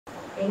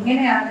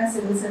എങ്ങനെയാണ്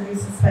civil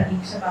services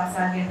പരീക്ഷ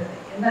പാസ്സാകേണ്ടത്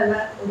എന്നുള്ള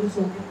ഒരു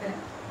ചോദ്യത്തിന്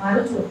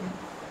മറുചോദ്യം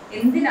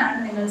എന്തിനാണ്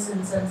നിങ്ങൾ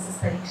സിവിൽ സർവീസസ്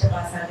പരീക്ഷ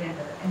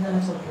പാസ്സാകേണ്ടത് എന്നുള്ള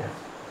ചോദ്യമാണ്.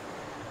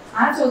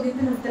 ആ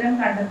ചോദ്യത്തിന് ഉത്തരം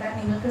കണ്ടെത്താൻ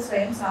നിങ്ങൾക്ക്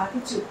സ്വയം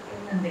സാധിച്ചു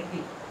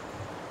എന്നുണ്ടെങ്കിൽ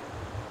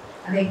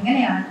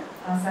അതെങ്ങനെയാണ്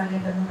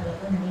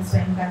പാസ്സാകേണ്ടതെന്നുള്ളത് നിങ്ങൾ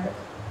സ്വയം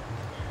കണ്ടെത്തും.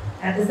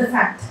 That is the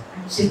fact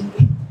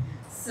actually.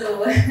 So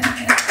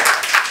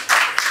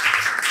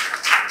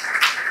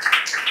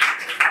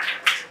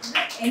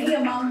any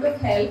amount of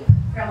help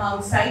from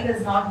outside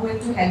is not going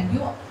to help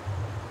you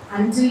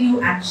until you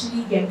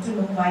actually get to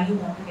know why you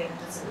want to get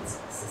into civil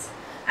services.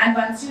 And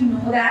once you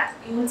know that,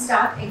 you will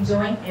start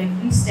enjoying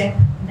every step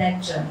in that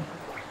journey.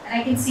 And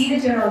I can see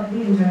that you're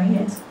already enjoying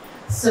it.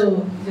 So,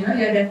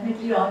 you're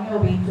definitely on your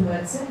way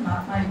towards it,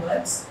 mark my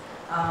words.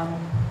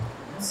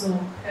 So,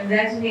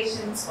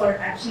 congratulations for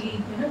actually,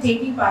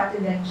 taking part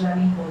in that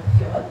journey both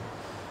of you all.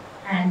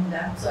 And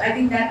so I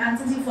think that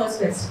answers your first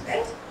question,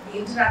 right? The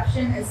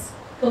interruption is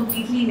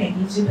completely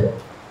negligible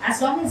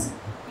as long as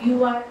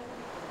you are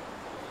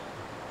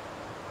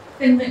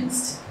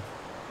convinced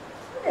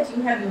that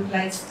you have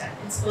utilized time.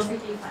 It's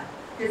perfectly fine.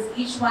 Because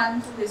each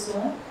one to his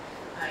own,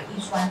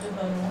 each one to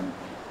her own.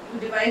 You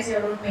devise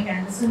your own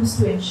mechanisms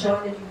to ensure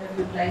that you have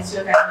utilized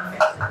your time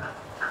effectively.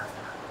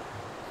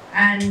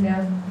 And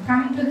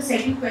coming to the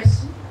second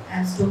question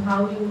as to how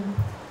you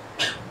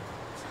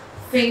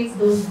face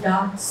those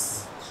darts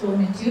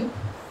thrown at you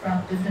from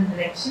different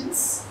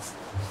directions.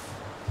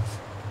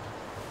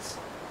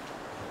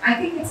 I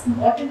think it's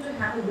important to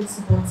have a good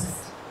support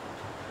system.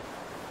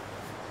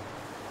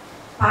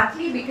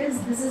 Partly because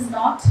this is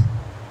not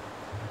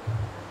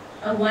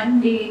a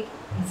one-day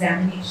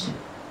examination.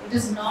 It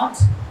is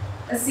not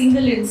a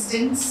single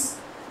instance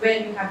where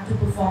you have to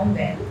perform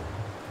well,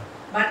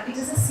 but it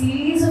is a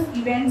series of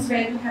events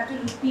where you have to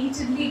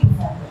repeatedly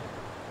perform well.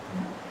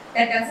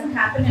 That doesn't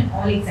happen in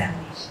all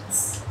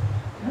examinations.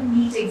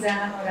 NEET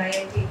exam or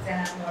IIT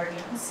exam or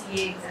CA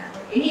exam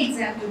or any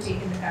exam you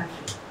take in the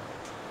country.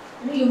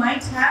 You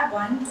might have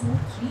 1, 2,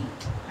 3,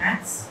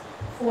 max,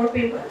 4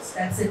 papers,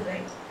 that's it,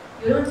 right?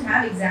 You don't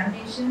have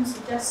examinations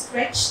which are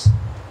stretched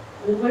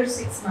over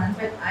 6 months.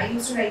 When I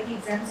used to write the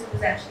exams, it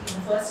was actually,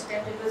 the first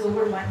attempt, it was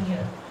over 1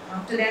 year.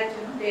 After that,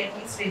 they at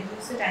least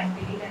reduce the time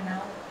period and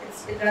now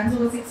it runs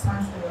over 6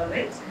 months for all,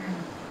 right?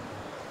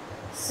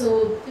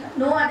 So,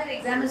 no other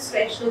exam is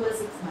stretched over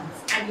 6 months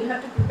and you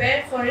have to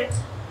prepare for it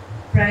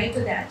prior to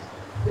that,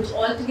 which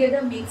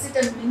altogether makes it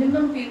a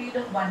minimum period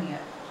of 1 year.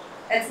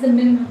 That's the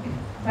minimum period,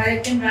 but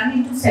it can run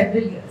into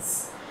several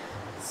years.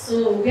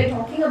 So we're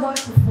talking about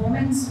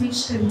performance which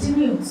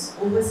continues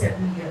over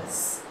several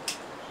years.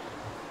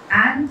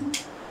 And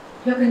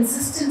your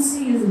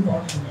consistency is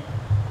important.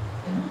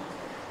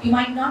 You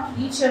might not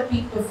reach your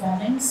peak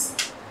performance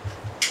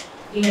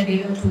in a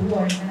day or two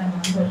or even a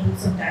month or two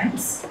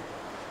sometimes.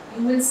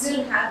 You will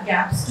still have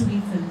gaps to be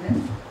filled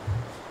in.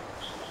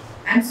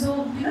 And so,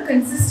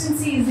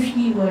 consistency is the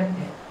key word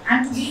there.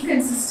 And to be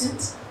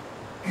consistent,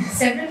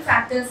 several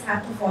factors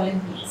have to fall in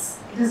place.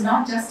 It is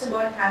not just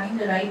about having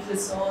the right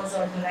resource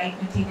or the right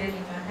material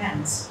in your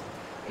hands.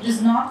 It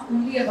is not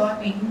only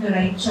about making the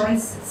right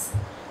choices,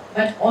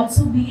 but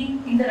also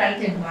being in the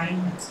right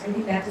environment. I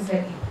think that is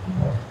very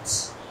important.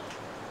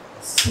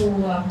 So,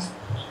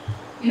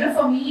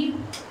 for me,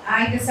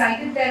 I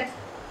decided that,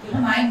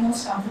 my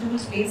most comfortable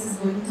place is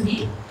going to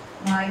be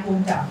my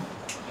hometown.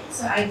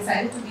 So I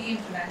decided to be in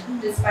Trivandrum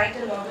despite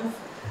a lot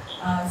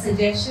of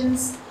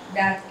suggestions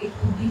that it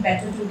would be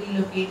better to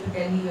relocate to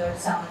Delhi or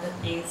some other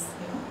place,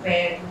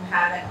 where you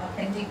have an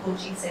authentic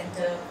coaching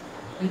center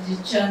which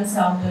churns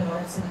out a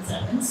lot of civil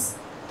servants.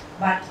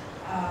 But,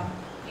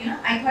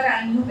 I thought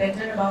I knew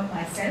better about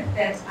myself,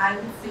 that I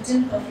would fit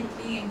in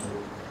perfectly into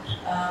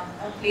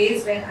a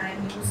place where I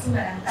am used to and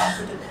I am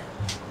comfortable.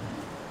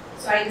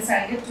 So I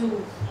decided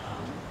to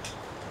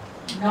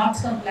not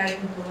comply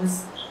with those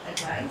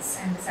advice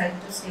and decided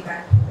to stay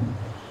back home.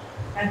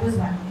 That was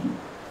one thing.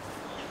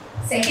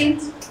 Second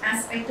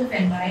aspect of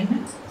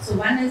environment. So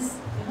one is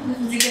the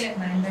physical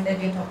environment that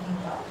we are talking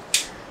about.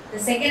 The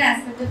second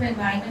aspect of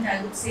environment,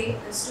 I would say,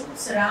 is to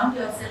surround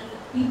yourself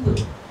with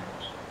people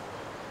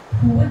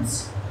who would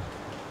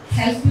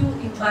help you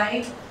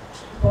imbibe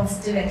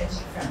positive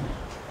energy from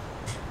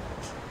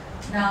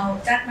you.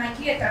 Now that might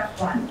be a tough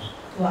one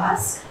to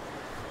ask,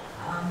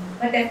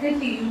 but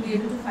definitely you'll be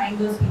able to find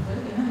those people.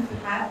 If you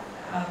have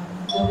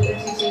Dr. Divya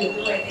S,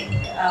 I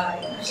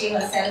think she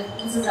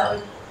herself oozes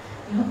out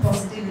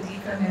positivity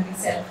from every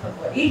cell of her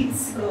body.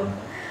 So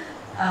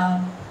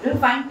you'll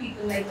find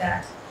people like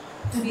that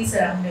to be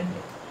surrounded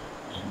with.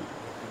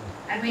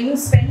 And when you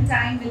spend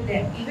time with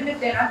them, even if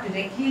they're not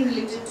directly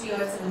related to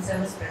your civil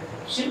service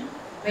preparation,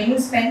 when you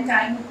spend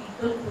time with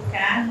people who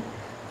can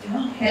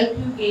help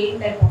you gain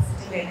that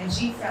positive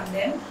energy from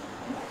them,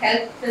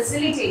 help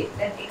facilitate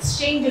that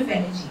exchange of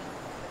energy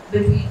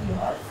between you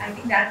all, I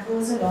think that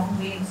goes a long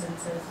way in civil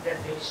service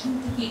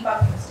preparation to keep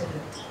up your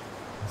stability.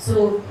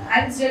 So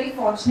I was really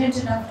fortunate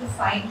enough to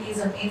find these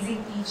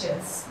amazing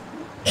teachers.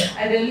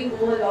 I really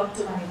owe a lot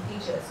to my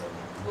teachers. So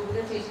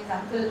Dr. Divya's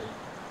uncle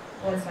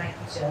was my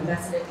teacher,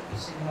 Ambassador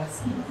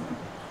University.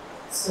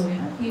 So,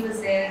 he was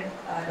there,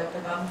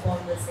 Dr. Paul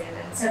was there,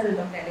 and several,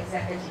 Dr.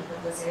 Alexander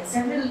Jacob was there,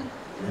 several,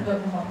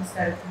 Dr. Mohammed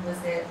Karathan was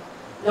there,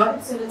 a lot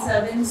of civil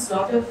servants,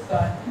 lot of,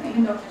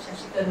 even Dr.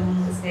 Shashika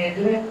Roon was there.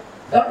 There were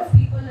a lot of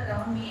people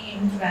around me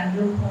in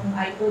Trivandrum whom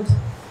I could,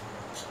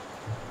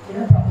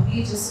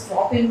 probably just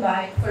drop in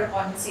by for a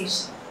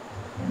conversation,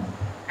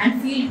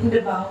 and feel good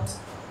about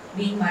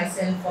being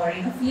myself, or,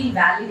 feel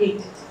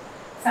validated.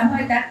 Somehow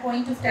at that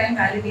point of time,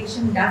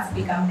 validation does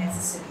become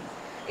necessary.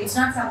 It's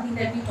not something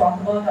that we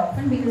talk about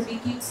often, because we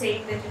keep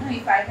saying that,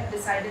 if I have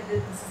decided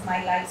that this is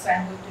my life, so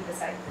I'm going to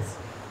decide this.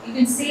 You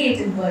can say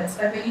it in words,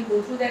 but when you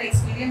go through that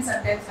experience,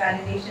 sometimes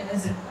validation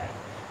is required.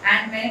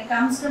 And when it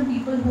comes from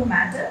people who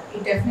matter,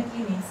 it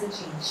definitely makes a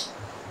change.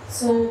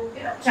 So,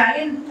 try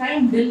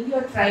and build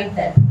your tribe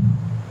then.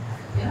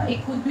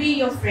 It could be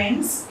your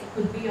friends, it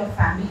could be your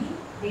family,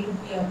 they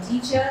could be your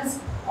teachers,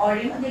 or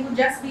they could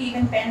just be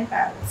even pen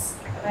pals.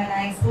 When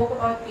I spoke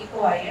about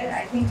Pico Iyer,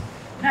 I think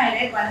I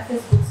read one of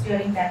his books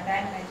during that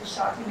time, and I just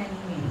shot him an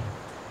email.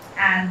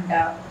 And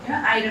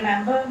I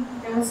remember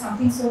there was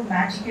something so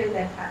magical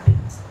that happened.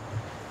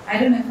 I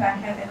don't know if I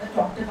have ever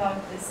talked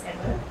about this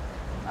ever,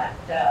 but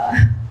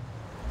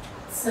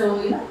so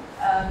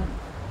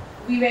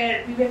we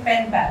were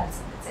pen pals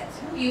in that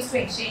sense. We used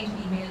to exchange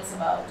emails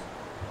about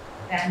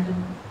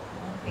random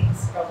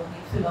things,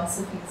 probably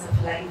philosophies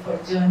of life or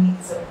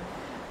journeys or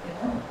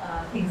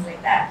things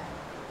like that.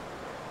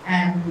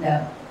 And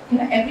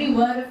every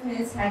word of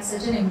his had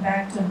such an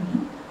impact on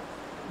me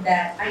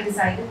that I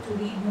decided to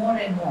read more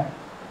and more.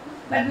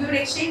 But we would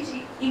exchange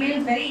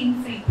emails very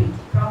infrequently,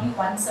 probably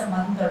once a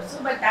month or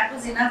so, but that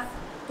was enough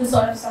to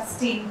sort of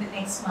sustain the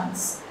next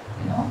month's,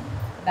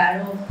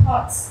 barrow of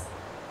thoughts.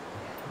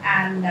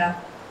 And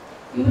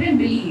you wouldn't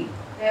believe,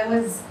 there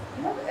was,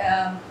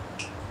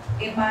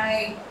 in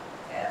my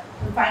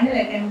final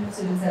attempt of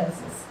civil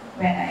services,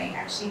 when I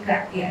actually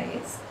cracked the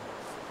IAS,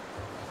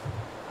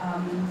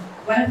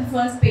 one of the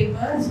first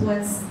papers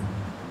was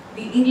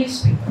the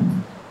English paper.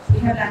 We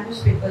have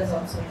language papers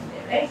also in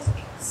there, right?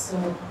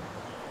 So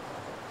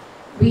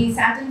we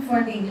sat in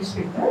for the English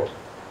paper,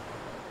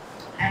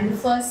 and the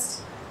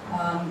first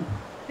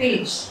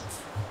page,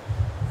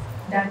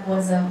 that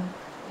was a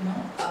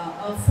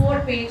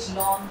 4-page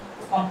long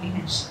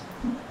comprehension.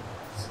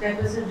 So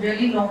that was a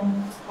really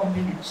long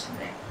comprehension,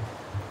 right?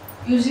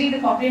 Usually the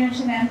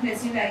comprehension and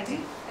plessy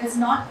writing is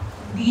not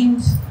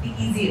deemed the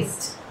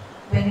easiest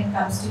when it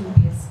comes to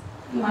UPS.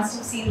 You must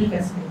have seen the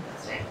question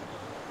papers, right?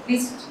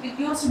 It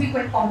used to be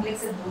quite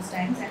complex at those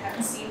times. I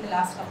haven't seen the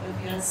last couple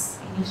of years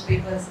English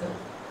papers though.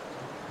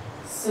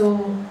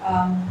 So,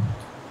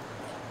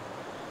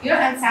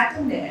 I sat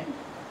in there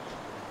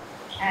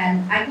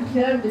and I could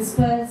hear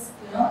whispers,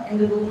 in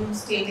the room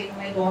stating, oh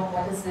my God,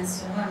 what is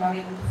this? I'm not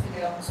able to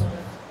figure out sort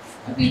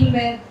of. People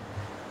were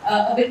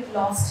a bit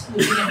lost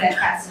looking at that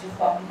passage of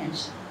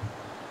comprehension.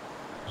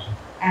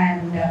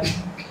 And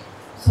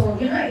so,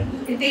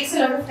 it takes a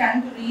lot of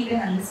time to read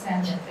and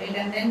understand that, right?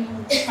 And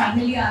then you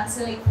finally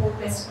answer like 4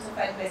 questions or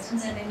 5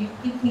 questions, and then you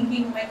keep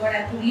thinking, oh my God,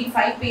 I have to read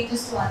 5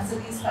 pages to answer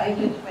these 5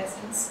 little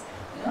questions.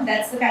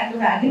 That's the kind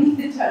of agony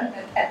that you're in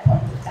at that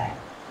point of time.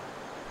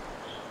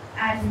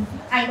 And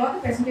I got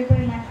the question paper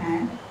in my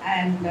hand,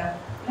 and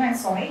I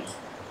saw it.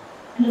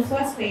 And the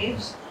first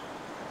page,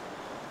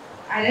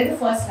 I read the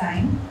first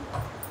line,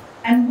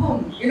 and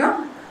boom,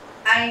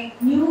 I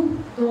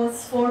knew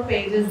those 4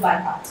 pages by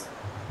heart.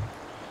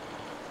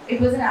 It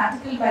was an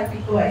article by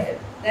Pico Iyer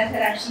that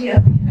had actually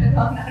appeared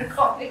on our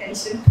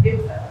comprehension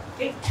paper.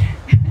 Okay?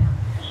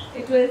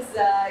 It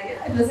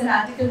was an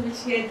article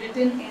which he had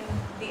written in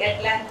The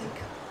Atlantic,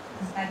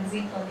 this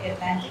magazine called The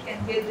Atlantic,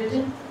 and he had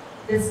written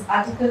this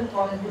article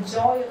called The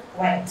Joy of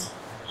Quiet.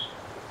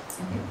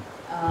 Okay?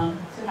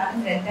 So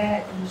having read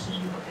that, I think you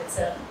should read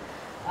it.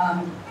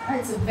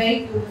 It's a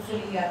very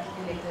beautifully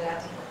articulated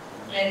article,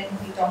 wherein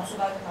he talks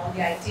about how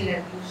the IT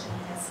revolution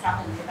has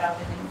come in without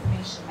an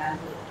information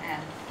manual,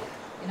 and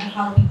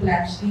how people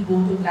actually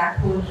go to black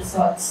hole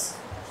resorts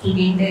to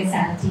gain their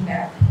sanity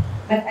back.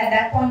 But at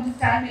that point of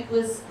time, it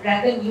was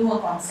rather new a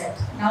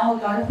concept. Now a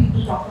lot of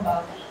people talk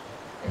about it.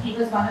 But he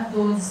was one of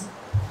those,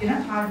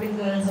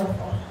 harbingers of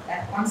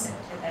that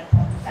concept at that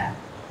point of time.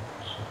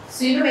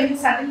 So, when you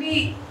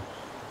suddenly,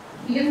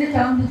 even the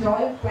term the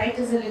joy of quiet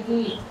is a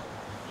little,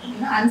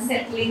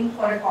 unsettling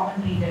for a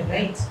common reader,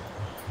 right?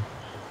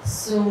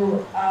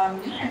 So,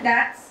 at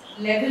that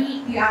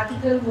level, the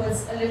article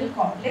was a little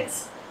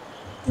complex.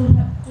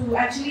 To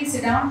actually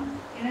sit down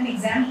in an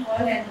exam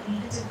hall and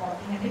read it and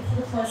comprehend it for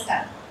the first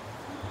time.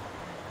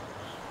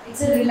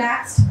 It's a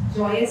relaxed,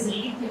 joyous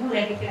read,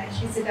 where you can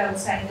actually sit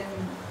outside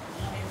and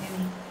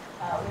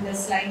with a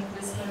slight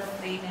whisper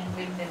of rain and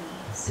wind and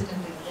sit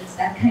and read. It's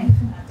that kind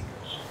of an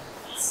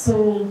article.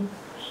 So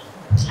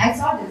I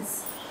saw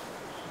this,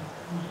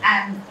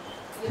 and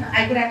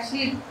I could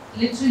actually,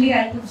 literally,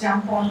 I could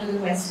jump onto the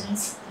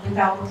questions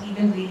without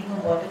even reading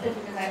a word of it,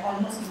 because I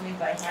almost knew it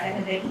by heart. I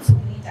had read it so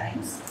many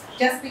times,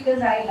 just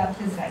because I loved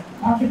his writing,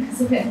 not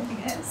because of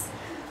anything else.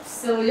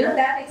 So,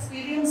 that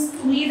experience,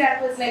 to me,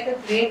 that was like a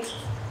great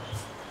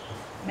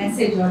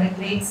message or a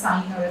great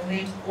sign or a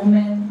great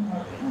omen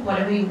or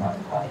whatever you want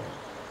to call it.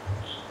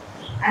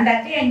 And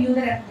that day I knew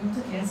that I'm going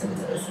to clear civil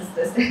services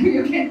this time.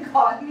 You can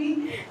call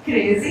me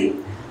crazy,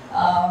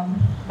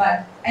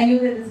 but I knew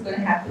that this is going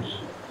to happen.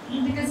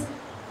 Because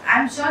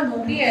I'm sure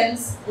nobody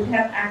else would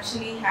have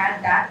actually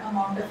had that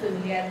amount of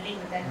familiarity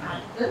with an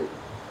article.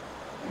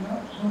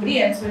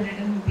 Nobody else who had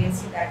written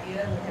UPSC that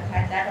year would have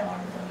had that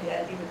amount of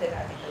familiarity with an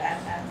article.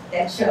 I'm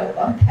dead sure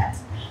about that.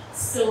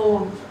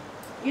 So,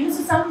 so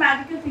some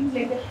magical things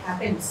like that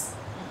happens.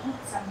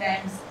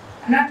 Sometimes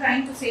I'm not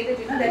trying to say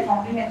that that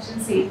comprehension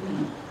saved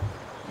me.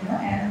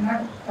 And I'm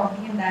not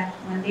talking in that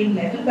mundane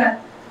level,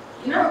 but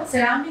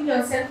surrounding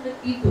yourself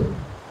with people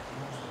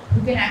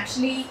who can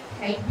actually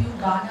help you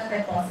garner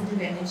that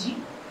positive energy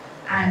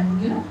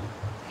and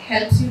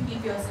helps you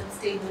keep yourself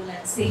stable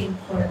and sane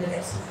for the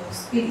rest of your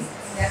experience.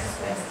 That is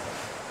quite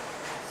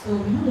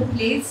important. So the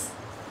place,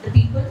 the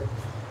people,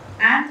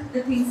 and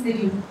the things that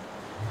you do.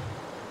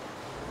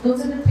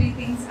 Those are the three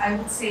things I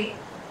would say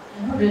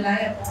rely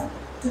upon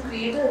to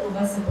create a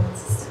robust support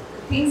system.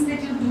 The things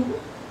that you do,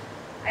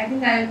 I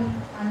think I will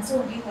answer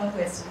only one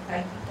question if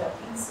I keep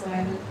talking, so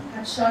I will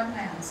cut short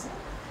my answer.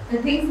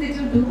 The things that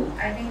you do,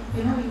 I think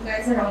you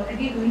guys are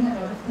already doing a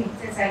lot of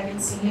things, as I can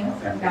see,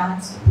 from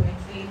dance to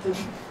poetry to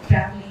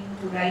traveling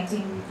to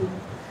writing to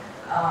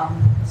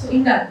so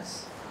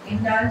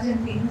indulge in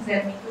things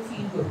that make you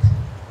feel good.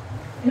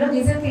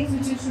 These are things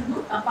which you should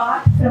do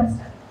apart from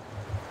study.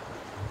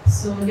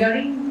 So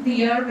during the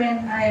year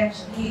when I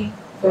actually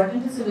got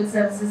into civil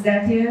services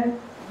that year,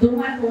 though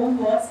my home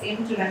was in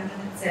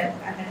Trivandrum itself,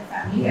 I had a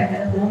family, I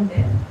had a home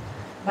there.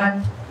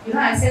 But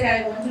I said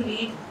I want to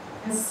lead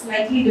a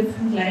slightly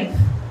different life.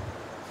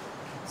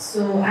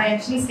 So I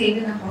actually stayed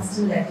in a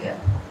hostel that year.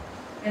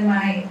 And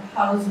my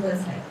house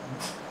was like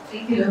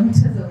 3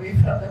 kilometers away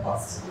from the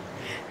hostel.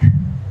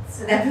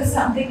 So that was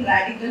something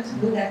radical to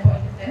do that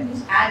point in time,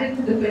 which added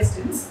to the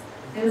questions.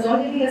 There was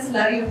already a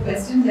slurry of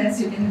questions, as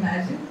you can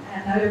imagine.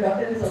 And now your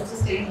daughter is also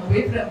staying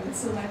away from you.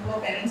 So my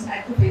poor parents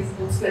had to face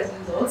those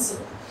questions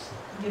also.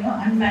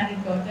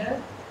 Unmarried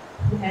daughter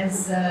who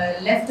has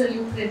left a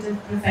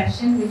lucrative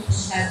profession which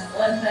would have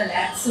earned her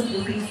lakhs of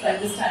rupees by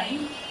this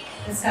time,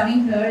 is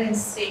coming here and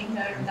staying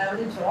here without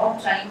a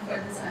job, trying for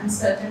this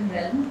uncertain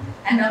realm,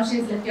 and now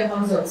she's left your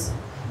house also,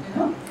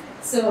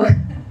 So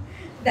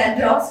that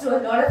draws to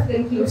a lot of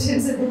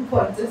conclusions at that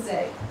point of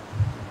time.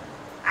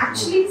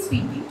 Actually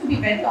speaking, to be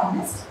very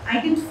honest,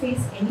 I didn't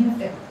face any of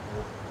them.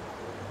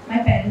 My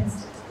parents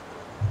did.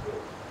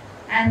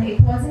 And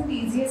it wasn't the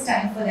easiest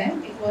time for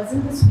them, it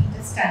wasn't the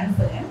sweetest time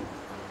for them,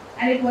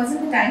 and it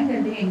wasn't the time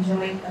that they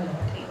enjoyed a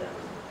lot either.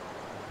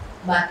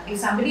 But if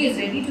somebody is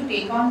ready to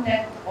take on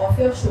that off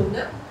your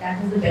shoulder,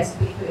 that is the best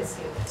way to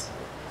escape it.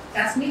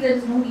 Trust me, there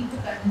is no need to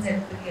convince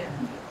everybody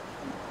around you.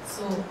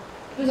 So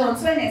it was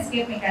also an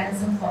escape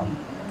mechanism for me,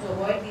 to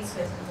avoid these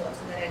questions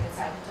also, that I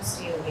decided to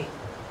stay away.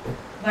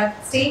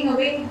 But staying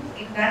away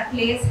in that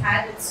place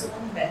had its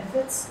own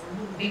benefits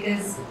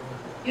because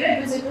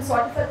it was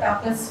sort of a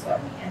tapas for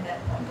me at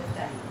that point of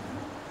time.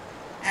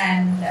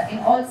 And in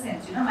all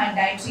sense, my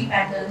dietary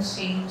patterns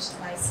changed,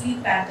 my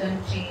sleep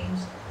pattern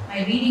changed,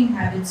 my reading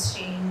habits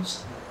changed.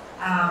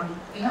 I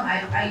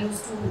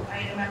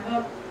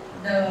remember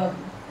the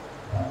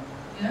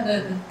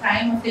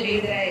time of the day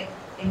that I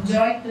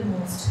enjoyed the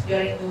most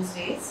during those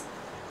days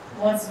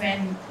was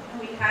when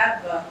we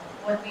have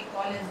what we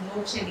call as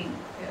load shedding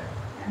here.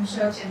 I'm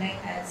sure Chennai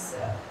has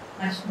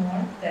much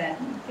more than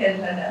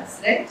Kerala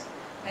does, right?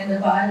 When the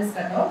power is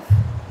cut off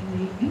in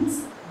the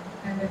evenings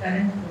and the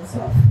current goes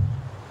off.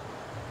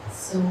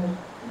 So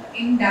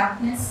in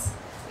darkness,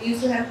 we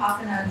used to have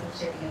half an hour load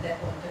shedding at that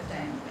point of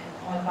time when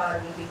all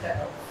power will be cut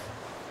off.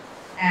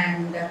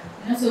 And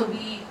so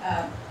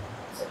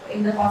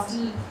in the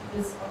hostel, it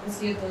was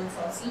obviously a girls'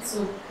 hostel.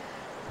 So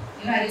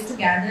I used to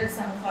gather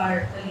some of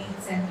our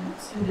colleagues and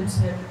students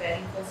who were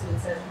preparing for civil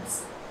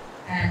service,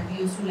 and we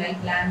used to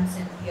light lamps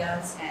and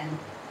diyas, and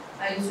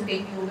I used to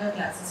take yoga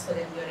classes for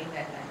them during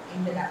that time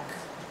in the dark.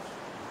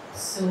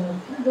 So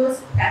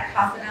that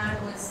half an hour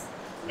was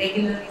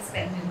regularly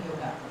spent in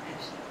yoga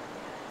actually.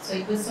 So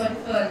it was sort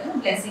of a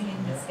blessing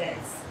in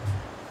disguise.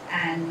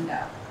 And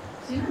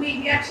so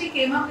we actually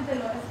came up with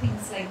a lot of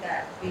things like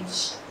that,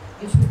 which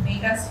would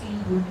make us feel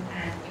good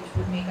and which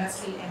would make us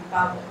feel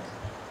empowered.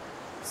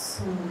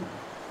 So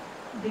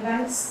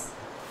devise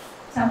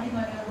something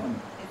on your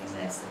own. I think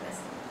that's the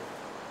best thing.